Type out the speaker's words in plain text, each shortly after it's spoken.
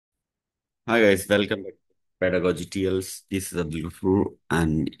Hi guys, welcome back to Pedagogy TLs. This is Abdul Ghafoor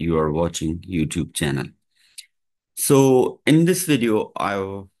and you are watching YouTube channel. So in this video,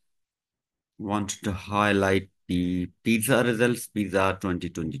 I wanted to highlight the PISA results, PISA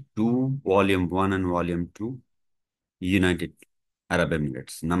 2022, Volume 1 and Volume 2, United Arab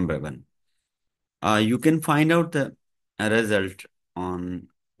Emirates, number 1. You can find out the result on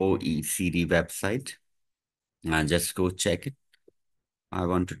OECD website. Just go check it. I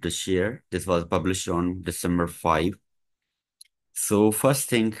wanted to share. This was published on December 5. So first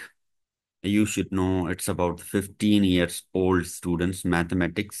thing, you should know it's about 15 years old students,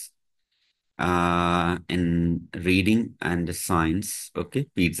 mathematics, in reading and science, okay,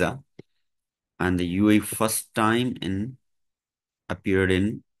 pizza. And the UAE first time in appeared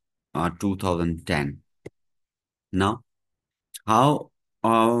in 2010. Now, how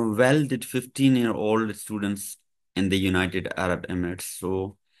well did 15-year-old students in the United Arab Emirates?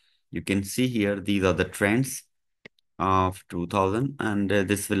 So you can see here, these are the trends of 2000, and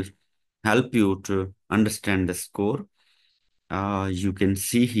this will help you to understand the score. You can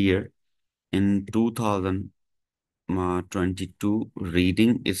see here in 2022,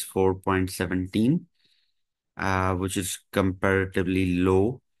 reading is 4.17, which is comparatively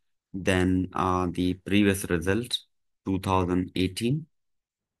low than the previous result, 2018.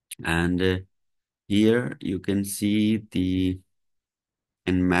 And here you can see the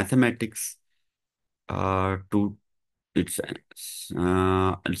in mathematics, to it's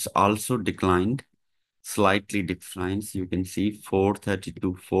also declined, slightly declines. You can see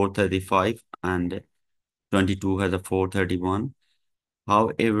 432, 435, and 22 has a 431.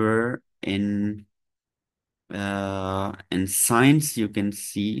 However, in science, you can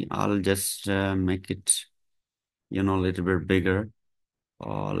see, I'll just make it, a little bit bigger.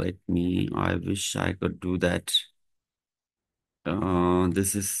 I wish I could do that.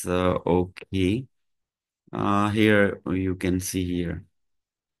 This is okay. Here you can see here.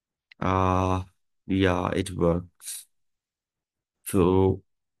 Uh, yeah, it works. So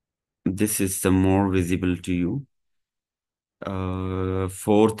this is the more visible to you.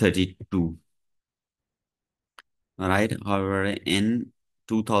 432. Right. However, in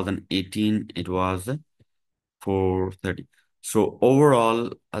 2018, it was 430. So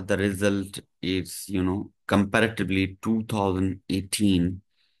overall, the result is, comparatively 2018,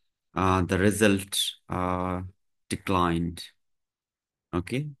 the result declined.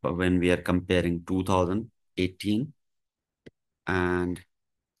 Okay. But when we are comparing 2018 and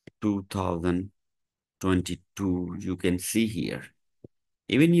 2022, you can see here.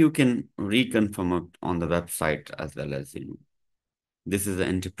 Even you can reconfirm it on the website as well as, this is the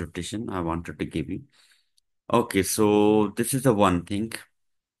interpretation I wanted to give you. Okay, so this is the one thing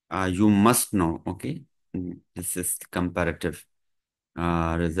you must know. Okay, this is the comparative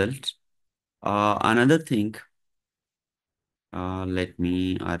result. Another thing, I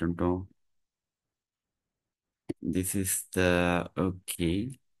don't know. This is the,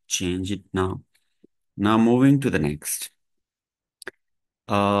 okay, change it now. Now moving to the next.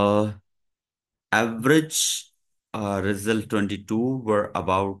 Uh, Average result 22 were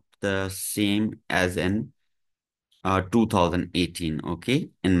about the same as in 2018,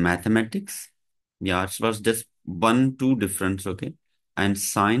 okay, in mathematics. Yeah, it was just one, two difference, okay, and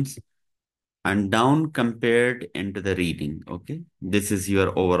science, and down compared into the reading, okay. This is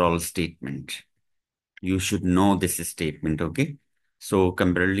your overall statement. You should know this statement, okay. So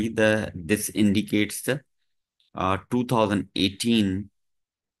comparatively, this indicates the 2018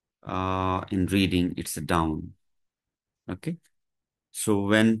 in reading, it's down, okay. So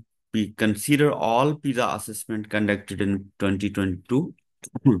when we consider all PISA assessment conducted in 2022,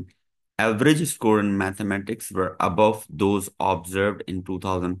 average score in mathematics were above those observed in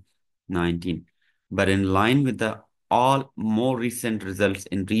 2019, but in line with the all more recent results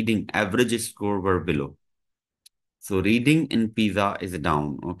in reading, average score were below. So reading in PISA is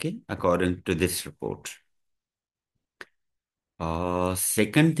down, okay, according to this report.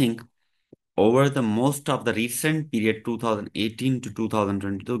 Second thing, over the most of the recent period, 2018 to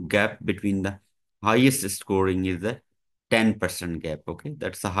 2022, gap between the highest scoring is the 10% gap, okay,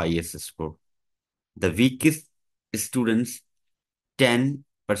 that's the highest score. The weakest students, 10%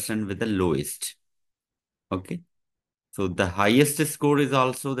 with the lowest. Okay. So the highest score is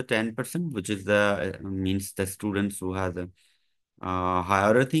also the 10%, which is the means the students who has a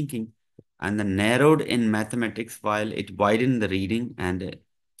higher thinking, and the narrowed in mathematics while it widened the reading, and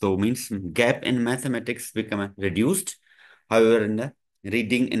so means gap in mathematics become reduced. However, in the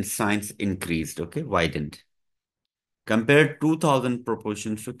reading in science increased, okay, widened. Compare 2000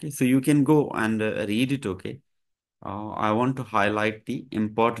 proportions, okay. So you can go and read it, okay. I want to highlight the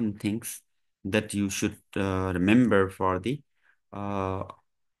important things. that you should remember for the uh,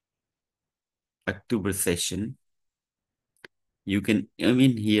 October session. You can,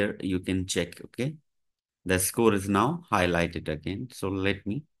 even here, you can check, okay? The score is now highlighted again. So let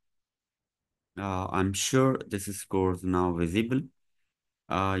me, I'm sure this score is now visible.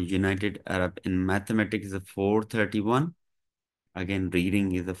 United Arab in mathematics is a 431. Again,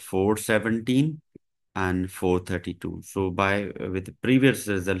 reading is a 417 and 432. So by with the previous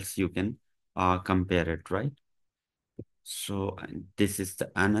results, you can compare it, right? So this is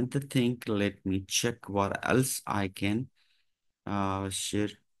the another thing. Let me check what else I can share.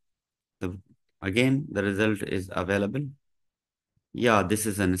 The again, the result is available. Yeah, this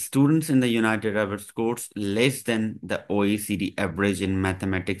is an students in the United Arab scores less than the OECD average in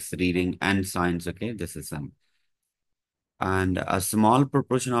mathematics, reading, and science. Okay, this is and a small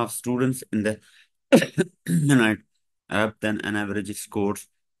proportion of students in the United Arab than an average scores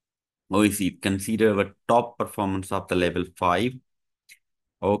OECD consider a top performance of the level 5.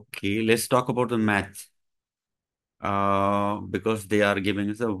 Okay, let's talk about the math. Because they are giving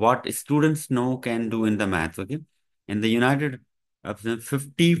us what students know can do in the maths. Okay, in the United,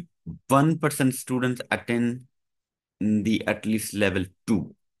 51% students attend the at least level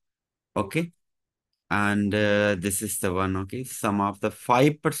 2. Okay, and this is the one. Okay, some of the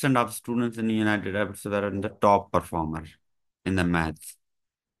 5% of students in the United Arab were in the top performer in the maths.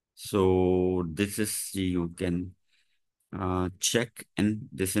 So this is you can check in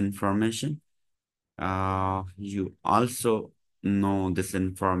this information. You also know this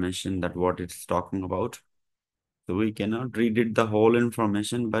information that what it's talking about. So we cannot read it the whole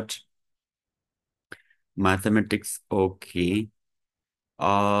information, but mathematics, okay.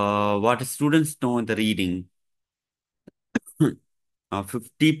 What students know in the reading,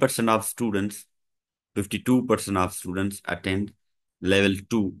 50% of students, 52% of students attend level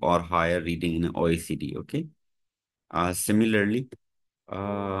 2 or higher reading in OECD, okay? Similarly,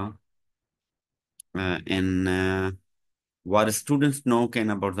 uh, in what students know can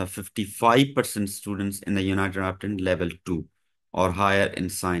about the 55% students in the United Arab in level 2 or higher in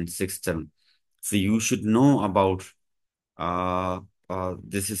science 6-7. So you should know about uh,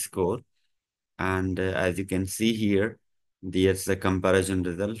 this score. And as you can see here, there's the comparison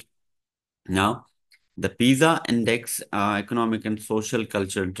result. Now, the PISA index, economic and social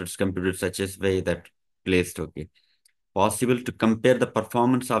culture interest computed such as way that placed, okay, possible to compare the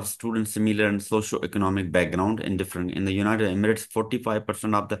performance of students similar in socio-economic background in different. In the United Emirates,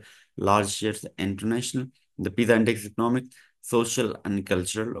 45% of the large shares international. The PISA index economic, social and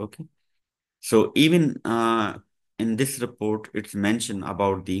cultural. Okay. So even in this report, it's mentioned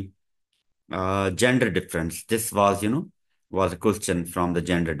about the gender difference. This was, was a question from the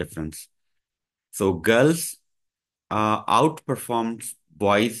gender difference. So girls outperformed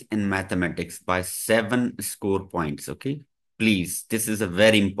boys in mathematics by 7 score points. Okay. Please, this is a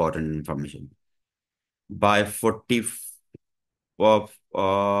very important information. By 40 of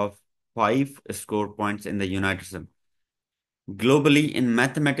 5 score points in the United States. Globally, in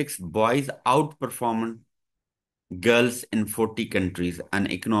mathematics, boys outperformed girls in 40 countries, and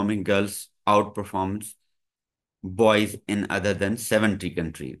economic girls outperformed boys in other than 70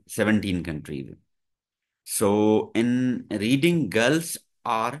 countries, 17 countries. So in reading, girls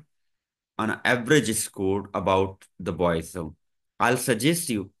are on average scored about the boys. So I'll suggest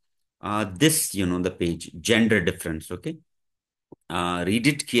you this, the page, gender difference, okay? Read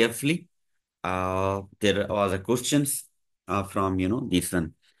it carefully. There was a questions from, this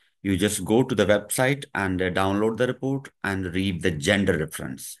one. You just go to the website and download the report and read the gender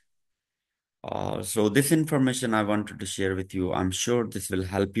difference. So this information I wanted to share with you. I'm sure this will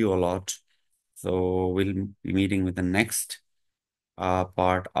help you a lot. So we'll be meeting with the next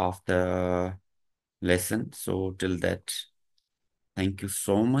part of the lesson. So till that, thank you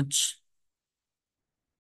so much.